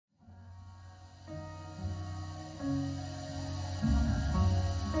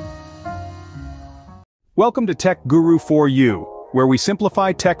Welcome to Tech Guru for You, where we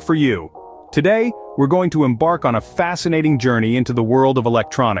simplify tech for you. Today, we're going to embark on a fascinating journey into the world of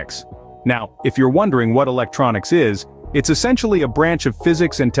electronics. Now, if you're wondering what electronics is, it's essentially a branch of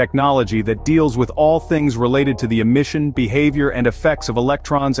physics and technology that deals with all things related to the emission, behavior, and effects of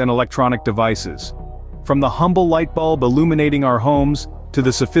electrons and electronic devices. From the humble light bulb illuminating our homes, to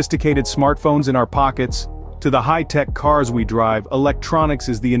the sophisticated smartphones in our pockets, to the high-tech cars we drive, electronics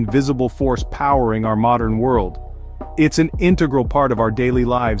is the invisible force powering our modern world. It's an integral part of our daily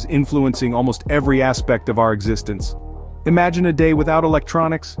lives, influencing almost every aspect of our existence. Imagine a day without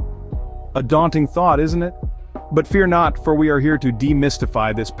electronics? A daunting thought, isn't it? But fear not, for we are here to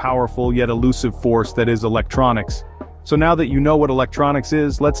demystify this powerful yet elusive force that is electronics. So now that you know what electronics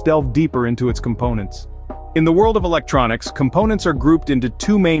is, let's delve deeper into its components. In the world of electronics, components are grouped into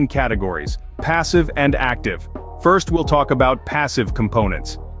two main categories: passive and active. First, we'll talk about passive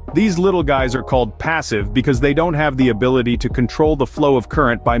components. These little guys are called passive because they don't have the ability to control the flow of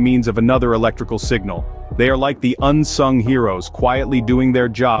current by means of another electrical signal. They are like the unsung heroes, quietly doing their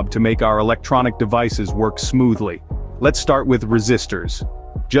job to make our electronic devices work smoothly. Let's start with resistors.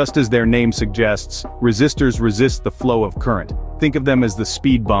 Just as their name suggests, resistors resist the flow of current. Think of them as the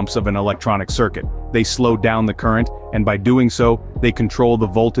speed bumps of an electronic circuit. They slow down the current, and by doing so, they control the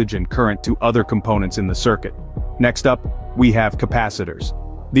voltage and current to other components in the circuit. Next up, we have capacitors.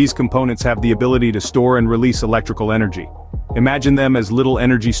 These components have the ability to store and release electrical energy. Imagine them as little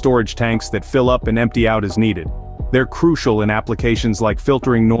energy storage tanks that fill up and empty out as needed. They're crucial in applications like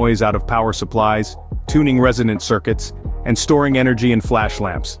filtering noise out of power supplies, tuning resonant circuits, and storing energy in flash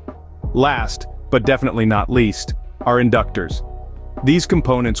lamps. Last, but definitely not least, are inductors. These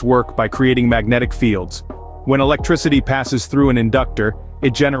components work by creating magnetic fields. When electricity passes through an inductor,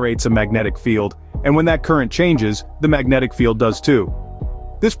 it generates a magnetic field, and when that current changes, the magnetic field does too.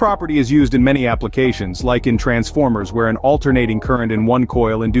 This property is used in many applications, like in transformers where an alternating current in one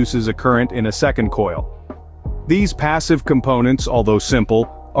coil induces a current in a second coil. These passive components, although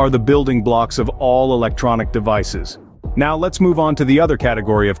simple, are the building blocks of all electronic devices. Now let's move on to the other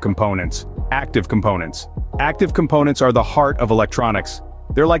category of components: active components. Active components are the heart of electronics.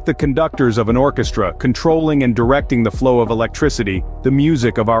 They're like the conductors of an orchestra, controlling and directing the flow of electricity, the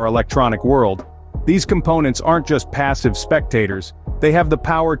music of our electronic world. These components aren't just passive spectators, they have the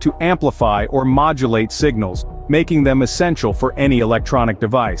power to amplify or modulate signals, making them essential for any electronic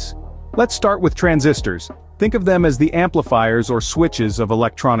device. Let's start with transistors. Think of them as the amplifiers or switches of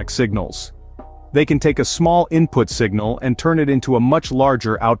electronic signals. They can take a small input signal and turn it into a much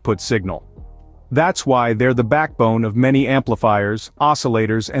larger output signal. That's why they're the backbone of many amplifiers,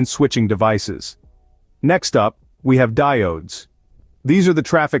 oscillators, and switching devices. Next up, we have diodes. These are the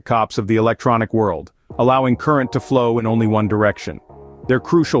traffic cops of the electronic world, allowing current to flow in only one direction. They're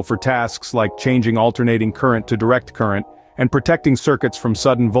crucial for tasks like changing alternating current to direct current and protecting circuits from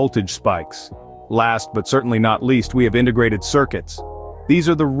sudden voltage spikes. Last but certainly not least, we have integrated circuits. These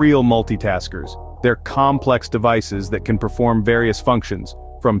are the real multitaskers. They're complex devices that can perform various functions,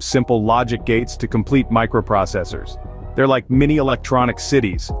 from simple logic gates to complete microprocessors. They're like mini electronic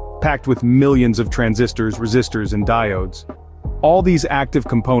cities, packed with millions of transistors, resistors, and diodes. All these active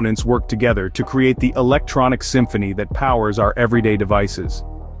components work together to create the electronic symphony that powers our everyday devices.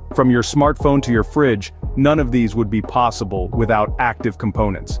 From your smartphone to your fridge, none of these would be possible without active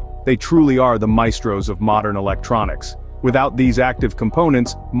components. They truly are the maestros of modern electronics. Without these active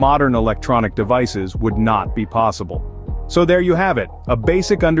components, modern electronic devices would not be possible. So there you have it, a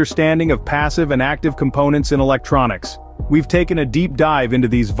basic understanding of passive and active components in electronics. We've taken a deep dive into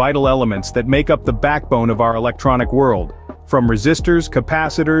these vital elements that make up the backbone of our electronic world. From resistors,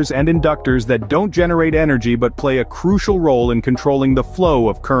 capacitors, and inductors that don't generate energy but play a crucial role in controlling the flow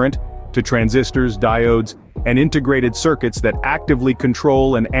of current, to transistors, diodes, and integrated circuits that actively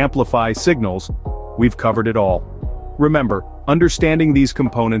control and amplify signals, we've covered it all. Remember, understanding these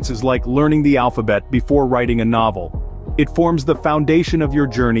components is like learning the alphabet before writing a novel. It forms the foundation of your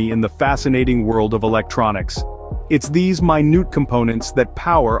journey in the fascinating world of electronics. It's these minute components that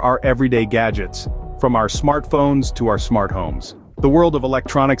power our everyday gadgets, from our smartphones to our smart homes. The world of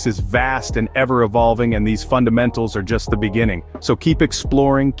electronics is vast and ever-evolving, and these fundamentals are just the beginning. So keep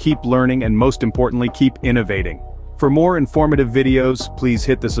exploring, keep learning, and most importantly, keep innovating. For more informative videos, please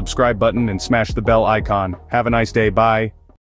hit the subscribe button and smash the bell icon. Have a nice day, bye.